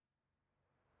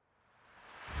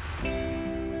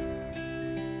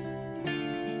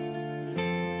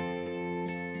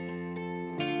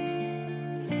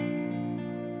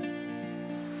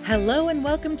Hello and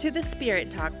welcome to the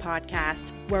Spirit Talk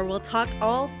podcast, where we'll talk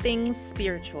all things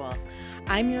spiritual.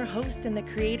 I'm your host and the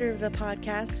creator of the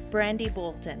podcast, Brandy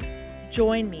Bolton.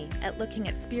 Join me at looking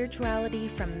at spirituality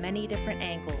from many different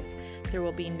angles. There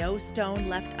will be no stone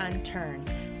left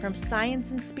unturned, from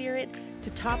science and spirit to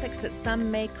topics that some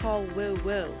may call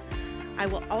woo-woo. I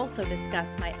will also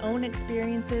discuss my own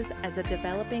experiences as a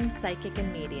developing psychic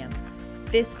and medium.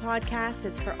 This podcast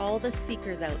is for all the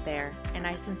seekers out there, and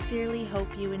I sincerely hope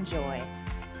you enjoy.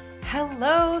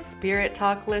 Hello, Spirit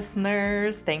Talk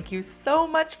listeners. Thank you so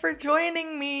much for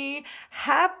joining me.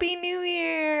 Happy New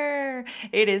Year!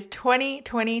 It is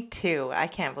 2022. I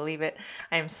can't believe it.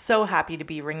 I am so happy to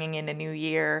be ringing in a new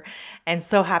year and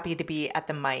so happy to be at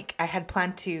the mic. I had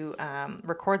planned to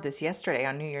record this yesterday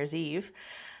on New Year's Eve,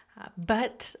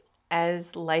 but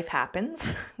as life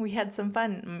happens, we had some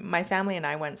fun. My family and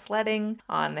I went sledding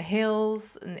on the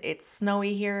hills. It's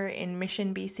snowy here in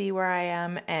Mission, BC, where I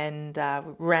am, and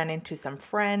ran into some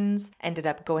friends. Ended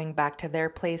up going back to their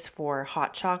place for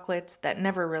hot chocolates. That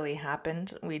never really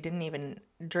happened. We didn't even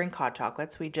drink hot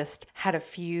chocolates. We just had a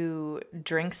few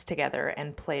drinks together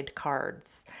and played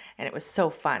cards, and it was so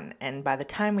fun. And by the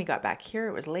time we got back here,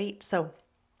 it was late, so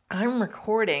I'm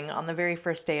recording on the very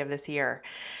first day of this year.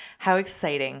 How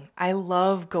exciting. I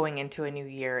love going into a new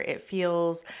year. It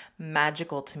feels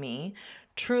magical to me,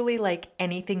 truly like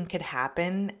anything could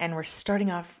happen, and we're starting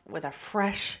off with a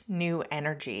fresh new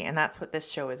energy, and that's what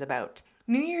this show is about.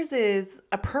 New Year's is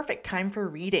a perfect time for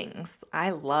readings.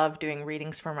 I love doing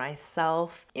readings for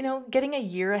myself. You know, getting a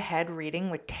year ahead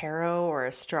reading with tarot or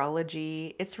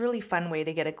astrology, it's a really fun way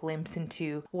to get a glimpse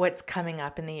into what's coming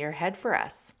up in the year ahead for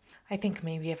us. I think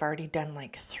maybe I've already done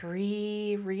like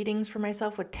 3 readings for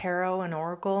myself with tarot and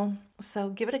oracle.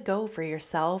 So give it a go for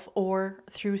yourself or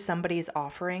through somebody's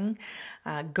offering.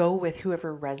 Go with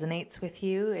whoever resonates with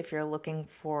you if you're looking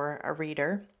for a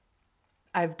reader.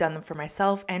 I've done them for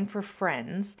myself and for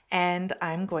friends, and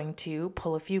I'm going to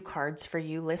pull a few cards for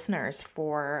you listeners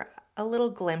for a little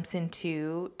glimpse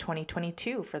into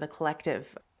 2022 for the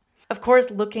collective. Of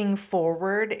course, looking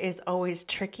forward is always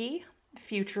tricky.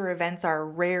 Future events are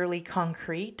rarely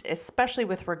concrete, especially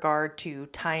with regard to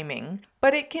timing,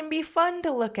 but it can be fun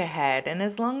to look ahead, and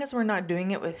as long as we're not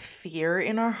doing it with fear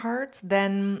in our hearts,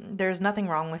 then there's nothing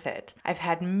wrong with it. I've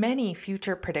had many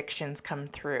future predictions come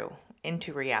through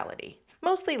into reality.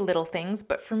 Mostly little things,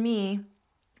 but for me,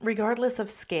 regardless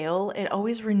of scale, it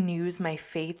always renews my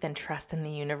faith and trust in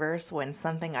the universe when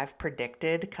something I've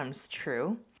predicted comes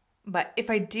true. But if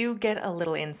I do get a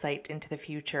little insight into the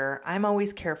future, I'm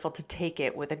always careful to take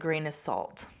it with a grain of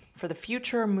salt. For the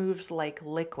future moves like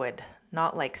liquid,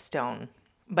 not like stone.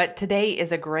 But today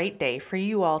is a great day for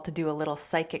you all to do a little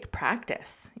psychic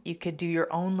practice. You could do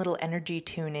your own little energy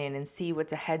tune in and see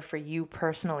what's ahead for you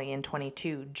personally in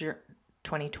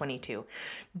 2022.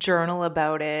 Journal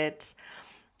about it,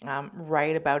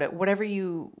 write about it, whatever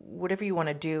you want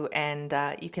to do, and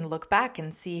you can look back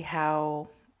and see how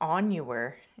on you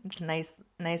were. It's a nice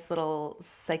little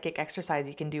psychic exercise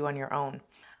you can do on your own.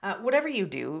 Whatever you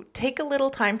do, take a little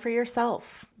time for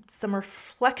yourself. Some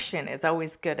reflection is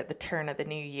always good at the turn of the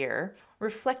new year.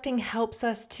 Reflecting helps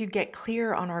us to get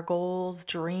clear on our goals,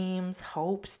 dreams,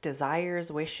 hopes,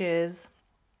 desires, wishes.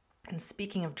 And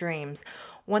speaking of dreams,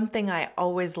 one thing I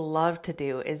always love to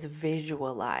do is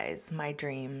visualize my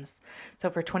dreams. So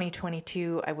for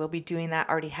 2022, I will be doing that,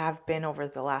 already have been over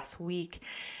the last week.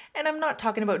 And I'm not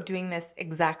talking about doing this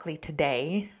exactly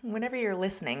today. Whenever you're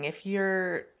listening, if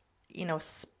you're,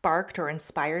 sparked or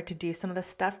inspired to do some of this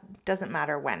stuff, doesn't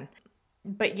matter when.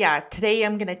 But yeah, today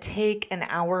I'm going to take an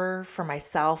hour for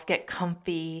myself, get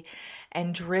comfy,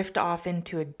 and drift off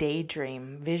into a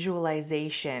daydream.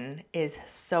 Visualization is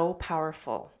so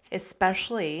powerful,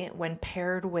 especially when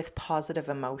paired with positive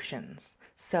emotions.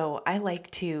 So I like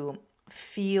to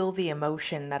feel the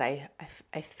emotion that I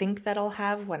think that I'll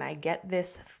have when I get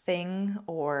this thing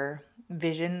or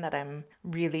vision that I'm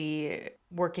really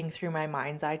working through my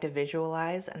mind's eye to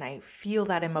visualize, and I feel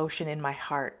that emotion in my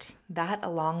heart. That,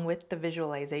 along with the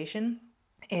visualization,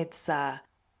 it's a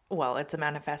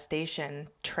manifestation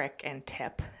trick and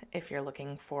tip if you're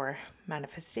looking for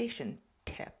manifestation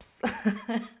tips.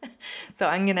 So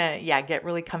I'm gonna, get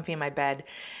really comfy in my bed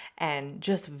and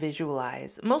just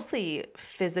visualize, mostly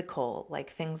physical, like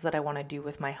things that I want to do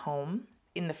with my home.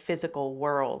 In the physical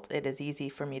world, it is easy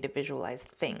for me to visualize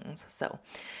things. So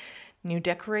new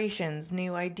decorations,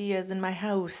 new ideas in my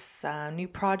house, new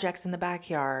projects in the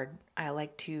backyard. I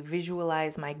like to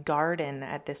visualize my garden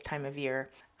at this time of year,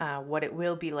 what it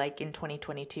will be like in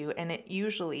 2022, and it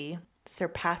usually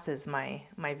surpasses my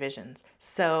visions.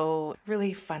 So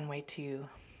really fun way to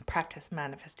practice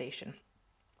manifestation.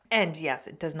 And yes,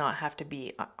 it does not have to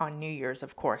be on New Year's,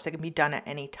 of course. It can be done at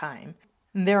any time.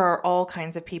 There are all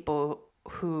kinds of people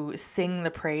who sing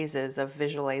the praises of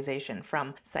visualization,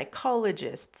 from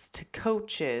psychologists to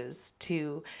coaches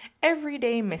to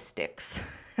everyday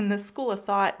mystics. And the school of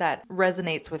thought that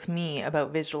resonates with me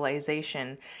about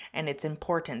visualization and its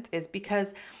importance is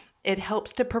because it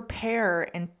helps to prepare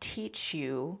and teach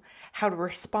you how to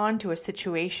respond to a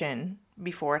situation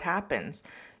before it happens.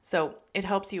 So it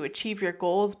helps you achieve your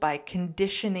goals by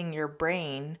conditioning your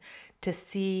brain to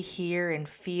see, hear, and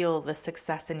feel the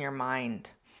success in your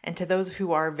mind. And to those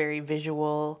who are very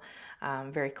visual,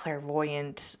 very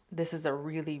clairvoyant, this is a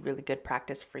really, really good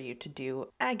practice for you to do.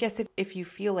 I guess if you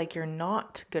feel like you're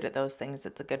not good at those things,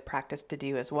 it's a good practice to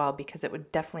do as well, because it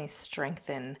would definitely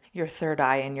strengthen your third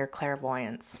eye and your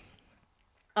clairvoyance.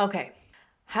 Okay.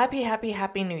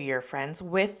 Happy New Year, friends.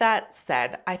 With that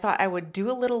said, I thought I would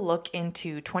do a little look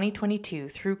into 2022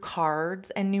 through cards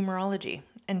and numerology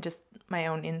and just my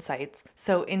own insights.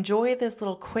 So enjoy this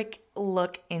little quick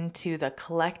look into the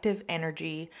collective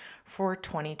energy for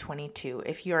 2022.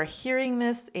 If you are hearing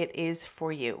this, it is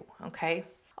for you, okay?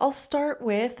 I'll start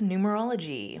with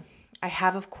numerology. I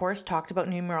have, of course, talked about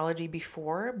numerology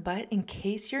before, but in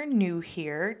case you're new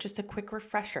here, just a quick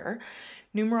refresher.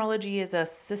 Numerology is a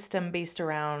system based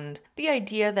around the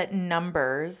idea that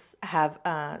numbers have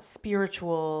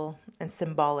spiritual and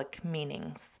symbolic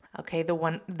meanings. Okay,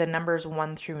 the numbers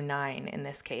 1 through 9 in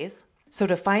this case. So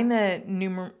to find the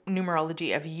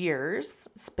numerology of years,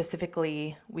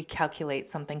 specifically, we calculate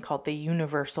something called the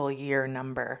universal year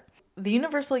number. The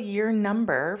universal year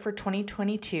number for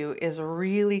 2022 is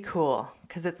really cool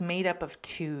because it's made up of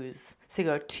 2s. So you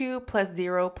go 2 plus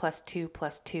 0 plus 2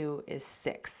 plus 2 is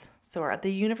 6. So we're at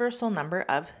the universal number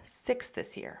of 6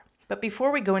 this year. But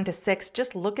before we go into 6,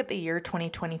 just look at the year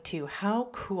 2022. How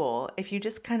cool. If you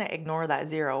just kind of ignore that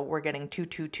 0, we're getting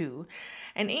 222,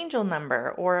 an angel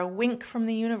number or a wink from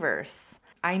the universe.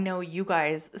 I know you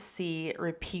guys see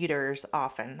repeaters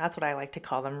often. That's what I like to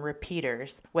call them,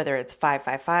 repeaters, whether it's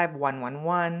 555,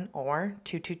 111, or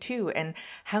 222. And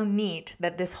how neat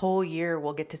that this whole year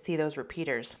we'll get to see those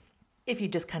repeaters. If you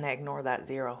just kind of ignore that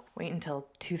 0, wait until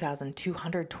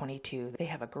 2222. They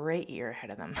have a great year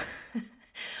ahead of them.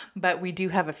 But we do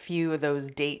have a few of those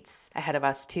dates ahead of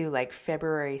us too, like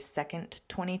February 2nd,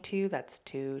 22. That's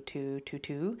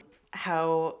 2222.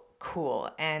 How cool.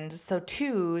 And so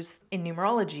 2s in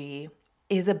numerology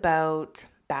is about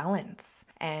balance.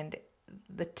 And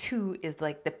the 2 is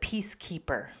like the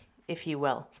peacekeeper, if you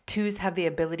will. 2s have the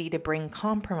ability to bring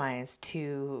compromise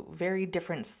to very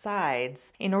different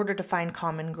sides in order to find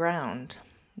common ground.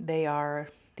 They are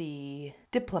the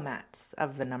diplomats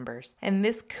of the numbers. And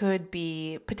this could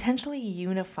be potentially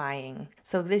unifying.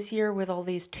 So this year with all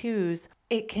these 2s,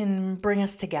 it can bring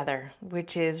us together,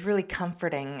 which is really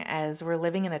comforting as we're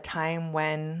living in a time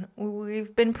when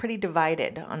we've been pretty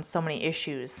divided on so many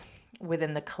issues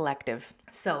within the collective.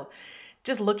 So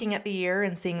just looking at the year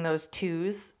and seeing those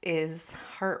 2s is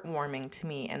heartwarming to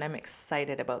me, and I'm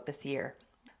excited about this year.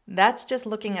 That's just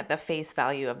looking at the face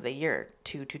value of the year,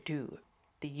 222.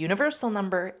 The universal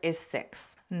number is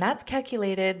 6, and that's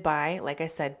calculated by, like I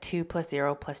said, 2 plus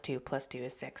 0 plus 2 plus 2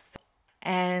 is 6.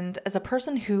 And as a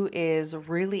person who is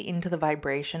really into the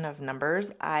vibration of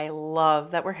numbers, I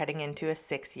love that we're heading into a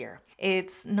 6 year.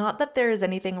 It's not that there is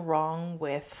anything wrong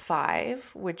with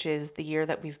 5, which is the year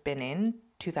that we've been in,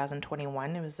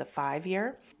 2021. It was a 5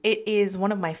 year. It is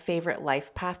one of my favorite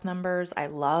life path numbers. I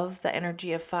love the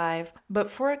energy of 5. But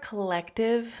for a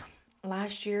collective,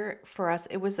 last year for us,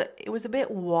 it was a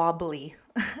bit wobbly,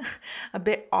 a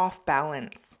bit off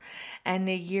balance, and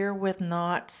a year with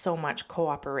not so much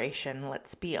cooperation.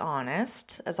 Let's be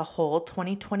honest. As a whole,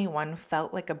 2021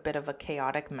 felt like a bit of a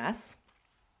chaotic mess.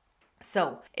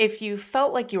 So if you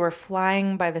felt like you were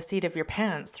flying by the seat of your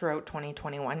pants throughout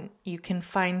 2021, you can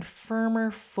find firmer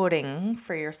footing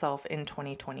for yourself in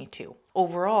 2022.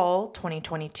 Overall,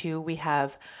 2022, we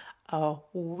have a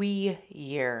we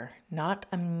year, not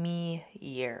a me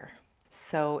year.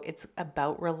 So it's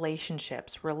about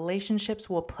relationships. Relationships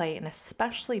will play an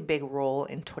especially big role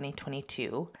in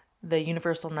 2022. The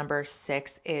universal number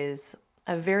 6 is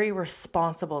a very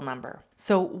responsible number.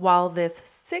 So while this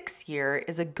 6 year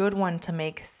is a good one to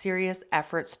make serious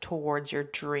efforts towards your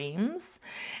dreams,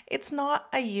 it's not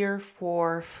a year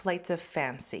for flights of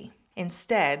fancy.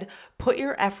 Instead, put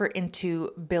your effort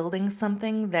into building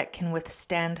something that can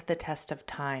withstand the test of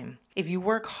time. If you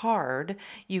work hard,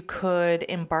 you could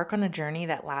embark on a journey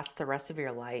that lasts the rest of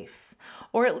your life,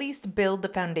 or at least build the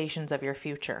foundations of your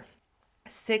future.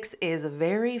 6 is a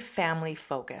very family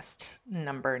focused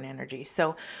number and energy.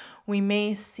 So we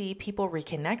may see people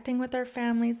reconnecting with their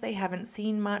families they haven't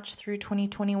seen much through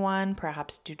 2021,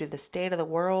 perhaps due to the state of the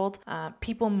world.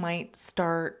 People might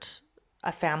start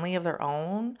a family of their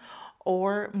own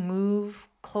or move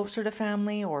closer to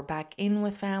family or back in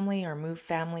with family or move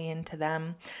family into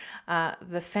them.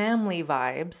 The family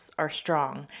vibes are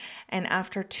strong. And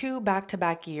after 2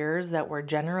 back-to-back years that were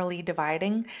generally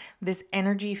dividing, this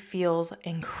energy feels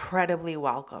incredibly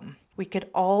welcome. We could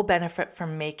all benefit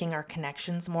from making our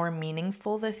connections more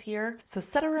meaningful this year. So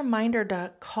set a reminder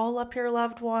to call up your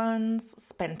loved ones,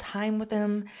 spend time with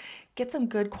them, get some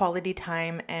good quality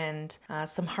time and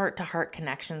some heart-to-heart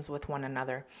connections with one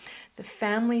another. The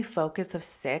family focus of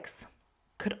 6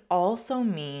 could also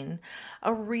mean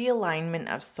a realignment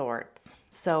of sorts.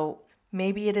 So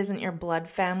maybe it isn't your blood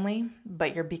family,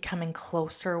 but you're becoming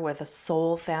closer with a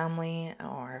soul family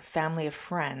or a family of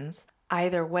friends.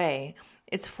 Either way,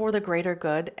 it's for the greater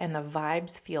good and the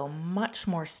vibes feel much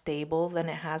more stable than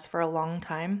it has for a long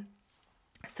time.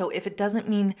 So if it doesn't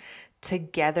mean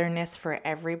togetherness for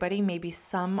everybody, maybe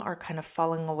some are kind of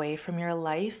falling away from your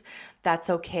life, that's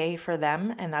okay for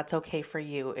them and that's okay for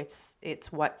you.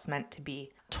 It's what's meant to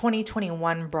be.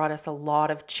 2021 brought us a lot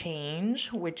of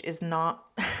change, which is not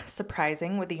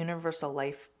surprising with the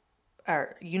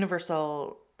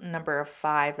universal number of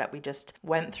 5 that we just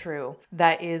went through.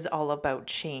 That is all about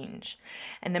change.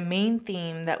 And the main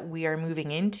theme that we are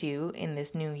moving into in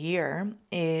this new year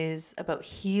is about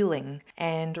healing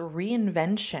and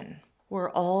reinvention.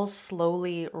 We're all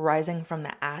slowly rising from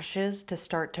the ashes to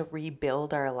start to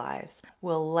rebuild our lives.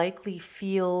 We'll likely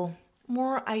feel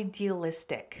more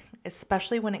idealistic,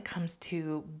 especially when it comes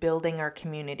to building our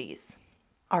communities,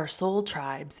 our soul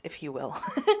tribes, if you will.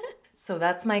 So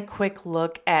that's my quick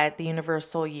look at the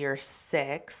universal year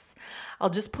 6.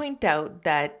 I'll just point out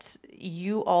that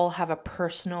you all have a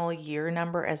personal year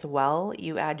number as well.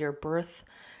 You add your birth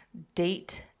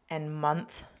date and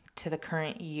month to the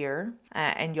current year,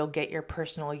 and you'll get your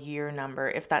personal year number.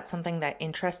 If that's something that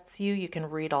interests you, you can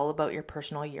read all about your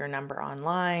personal year number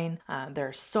online. There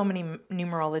are so many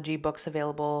numerology books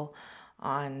available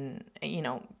on,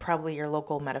 probably your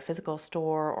local metaphysical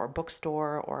store or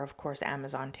bookstore, or of course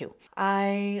Amazon too.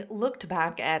 I looked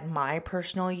back at my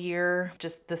personal year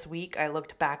just this week. I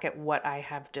looked back at what I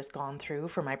have just gone through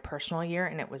for my personal year,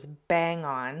 and it was bang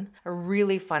on. A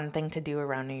really fun thing to do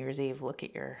around New Year's Eve. Look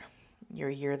at your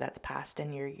year that's passed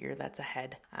and your year that's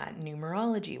ahead,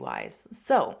 numerology wise.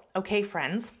 So, okay,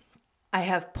 friends, I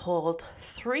have pulled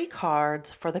 3 cards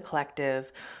for the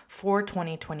collective for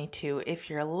 2022. If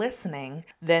you're listening,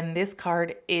 then this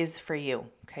card is for you.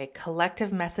 Okay,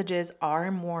 collective messages are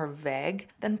more vague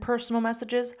than personal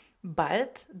messages,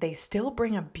 but they still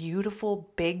bring a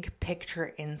beautiful big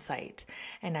picture insight.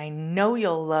 And I know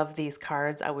you'll love these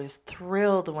cards. I was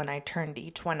thrilled when I turned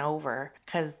each one over,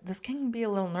 because this can be a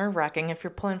little nerve-wracking if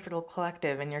you're pulling for the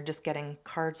collective and you're just getting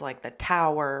cards like the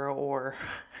Tower or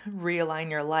realign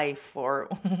your life, or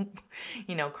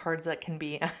cards that can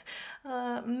be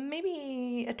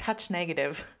maybe a touch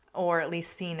negative, or at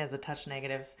least seen as a touch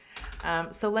negative.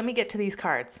 So let me get to these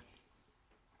cards.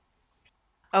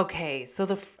 Okay,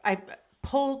 so I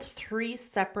pulled 3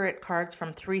 separate cards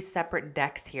from 3 separate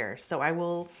decks here. So I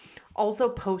will also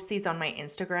post these on my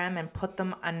Instagram and put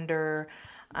them under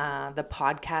the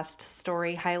podcast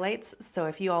story highlights. So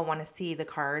if you all want to see the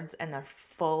cards and the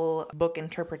full book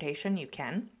interpretation, you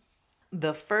can.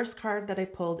 The first card that I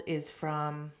pulled is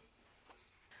from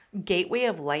Gateway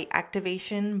of Light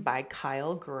Activation by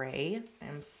Kyle Gray.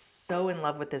 I'm so in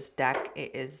love with this deck.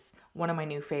 It is one of my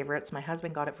new favorites. My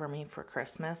husband got it for me for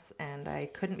Christmas, and I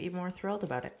couldn't be more thrilled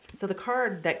about it. So the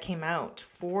card that came out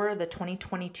for the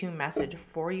 2022 message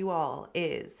for you all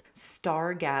is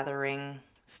Star Gathering,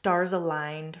 Stars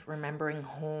Aligned, Remembering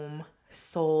Home,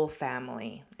 Soul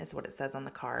Family is what it says on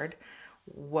the card.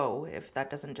 Whoa, if that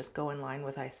doesn't just go in line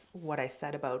with what I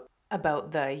said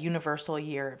about the universal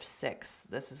year of 6.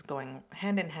 This is going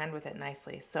hand in hand with it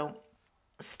nicely. So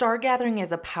Star Gathering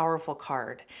is a powerful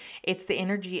card. It's the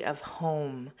energy of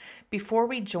home. Before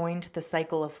we joined the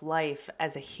cycle of life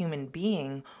as a human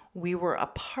being, we were a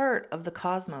part of the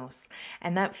cosmos.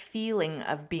 And that feeling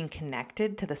of being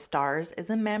connected to the stars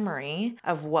is a memory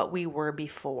of what we were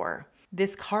before.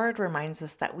 This card reminds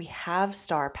us that we have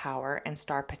star power and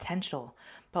star potential,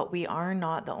 but we are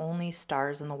not the only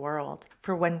stars in the world.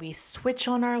 For when we switch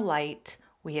on our light,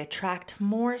 we attract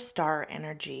more star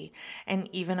energy and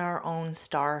even our own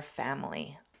star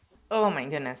family. Oh my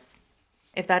goodness.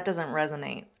 If that doesn't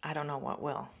resonate, I don't know what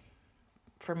will.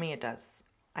 For me, it does.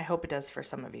 I hope it does for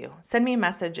some of you. Send me a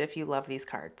message if you love these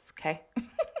cards, okay?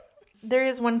 there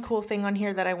is one cool thing on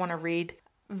here that I want to read.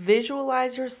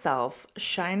 Visualize yourself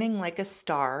shining like a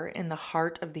star in the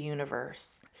heart of the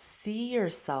universe. See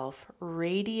yourself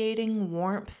radiating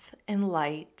warmth and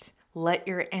light. Let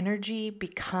your energy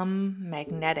become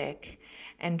magnetic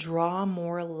and draw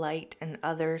more light and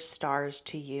other stars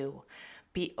to you.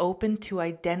 Be open to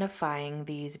identifying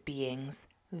these beings.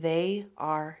 They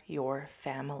are your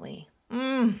family.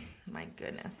 My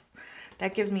goodness.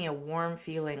 That gives me a warm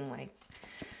feeling, like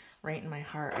right in my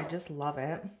heart. I just love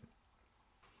it.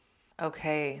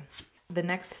 Okay, the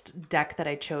next deck that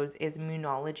I chose is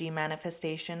Moonology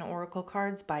Manifestation Oracle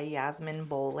Cards by Yasmin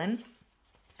Bolin.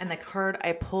 And the card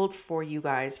I pulled for you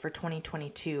guys for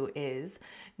 2022 is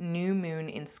New Moon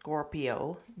in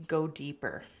Scorpio, Go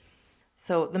Deeper.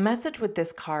 So the message with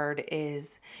this card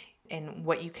is, and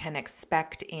what you can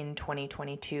expect in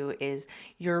 2022 is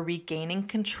you're regaining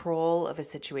control of a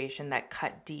situation that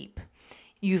cut deep.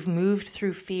 You've moved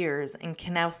through fears and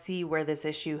can now see where this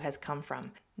issue has come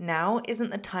from. Now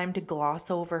isn't the time to gloss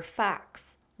over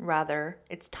facts. Rather,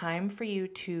 it's time for you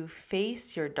to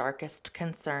face your darkest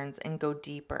concerns and go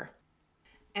deeper.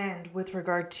 And with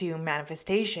regard to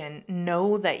manifestation,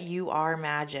 know that you are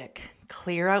magic.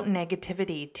 Clear out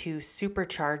negativity to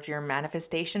supercharge your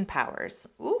manifestation powers.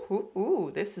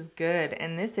 Ooh, this is good.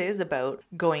 And this is about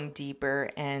going deeper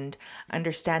and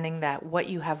understanding that what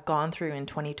you have gone through in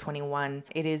 2021,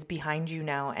 it is behind you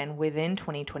now. And within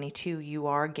 2022, you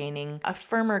are gaining a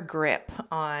firmer grip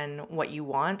on what you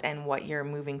want and what you're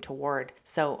moving toward.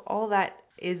 So all that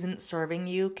isn't serving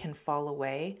you can fall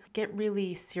away. Get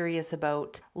really serious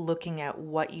about looking at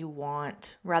what you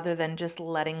want rather than just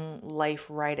letting life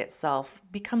write itself.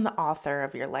 Become the author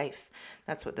of your life.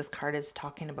 That's what this card is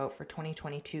talking about for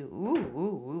 2022.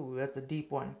 Ooh, that's a deep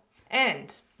one.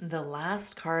 And the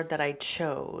last card that I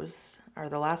chose, or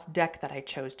the last deck that I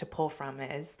chose to pull from,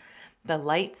 is the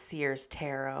Light Seers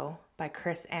Tarot by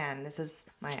Chris Ann. This is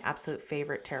my absolute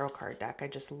favorite tarot card deck. I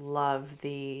just love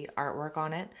the artwork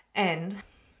on it. And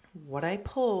what I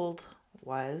pulled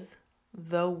was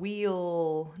the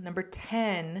Wheel, number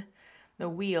 10, the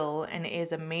Wheel, and it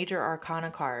is a major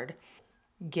arcana card.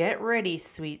 Get ready,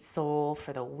 sweet soul,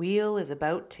 for the Wheel is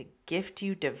about to gift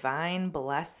you divine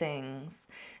blessings.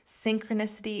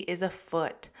 Synchronicity is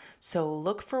afoot, so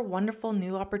look for wonderful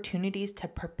new opportunities to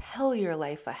propel your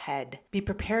life ahead. Be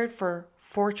prepared for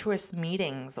fortuitous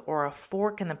meetings or a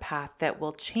fork in the path that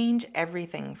will change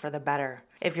everything for the better.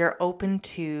 If you're open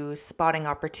to spotting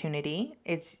opportunity,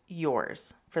 it's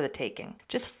yours for the taking.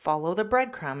 Just follow the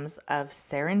breadcrumbs of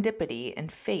serendipity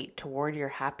and fate toward your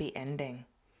happy ending.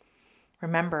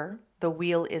 Remember, the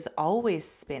wheel is always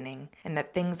spinning and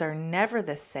that things are never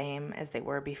the same as they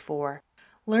were before.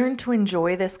 Learn to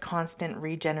enjoy this constant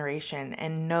regeneration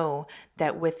and know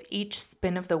that with each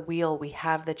spin of the wheel, we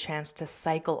have the chance to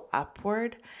cycle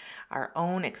upward, our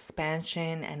own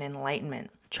expansion and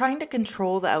enlightenment. Trying to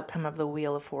control the outcome of the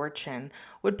Wheel of Fortune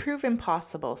would prove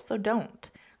impossible, so don't.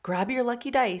 Grab your lucky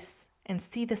dice and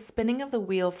see the spinning of the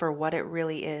wheel for what it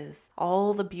really is.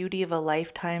 All the beauty of a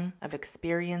lifetime of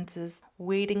experiences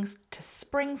waiting to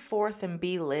spring forth and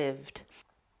be lived.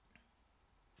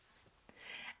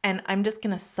 And I'm just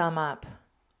going to sum up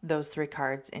those three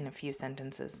cards in a few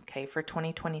sentences, okay? For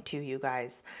 2022, you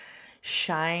guys,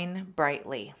 shine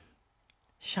brightly.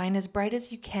 Shine as bright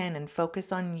as you can and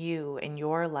focus on you and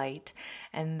your light,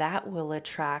 and that will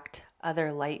attract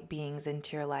other light beings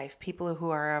into your life, people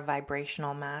who are a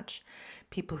vibrational match,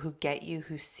 people who get you,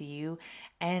 who see you,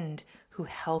 and who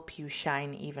help you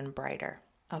shine even brighter.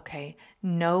 Okay,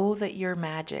 know that you're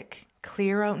magic.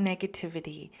 Clear out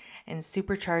negativity and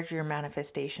supercharge your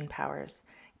manifestation powers.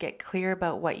 Get clear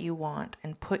about what you want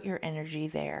and put your energy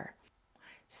there.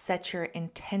 Set your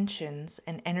intentions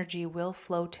and energy will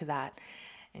flow to that,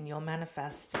 and you'll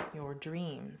manifest your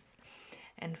dreams.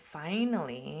 And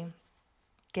finally,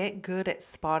 get good at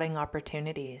spotting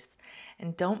opportunities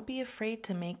and don't be afraid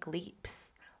to make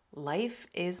leaps. Life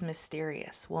is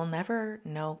mysterious. We'll never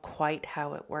know quite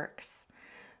how it works.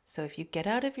 So if you get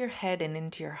out of your head and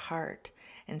into your heart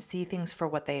and see things for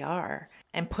what they are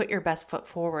and put your best foot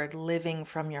forward, living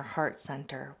from your heart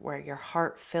center where your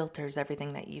heart filters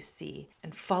everything that you see,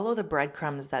 and follow the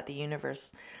breadcrumbs that the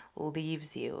universe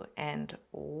leaves you, and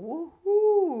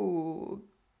woohoo,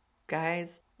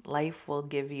 guys, life will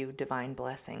give you divine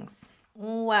blessings.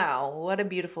 Wow, what a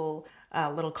beautiful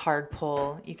little card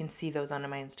pull. You can see those on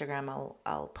my Instagram.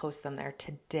 I'll post them there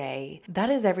today. That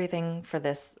is everything for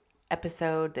this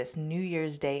episode, this New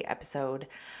Year's Day episode.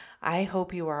 I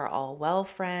hope you are all well,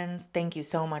 friends. Thank you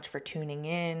so much for tuning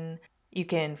in. You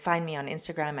can find me on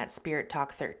Instagram at Spirit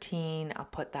Talk 13. I'll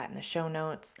put that in the show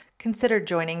notes. Consider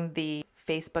joining the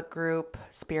Facebook group,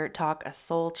 Spirit Talk, a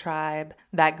Soul Tribe.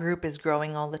 That group is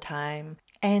growing all the time.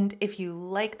 And if you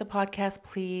like the podcast,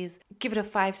 please give it a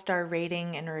 5-star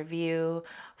rating and a review.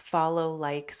 Follow,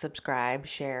 like, subscribe,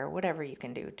 share, whatever you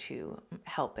can do to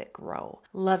help it grow.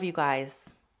 Love you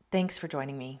guys. Thanks for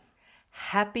joining me.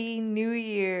 Happy New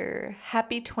Year.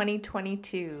 Happy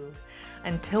 2022.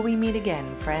 Until we meet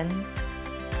again, friends.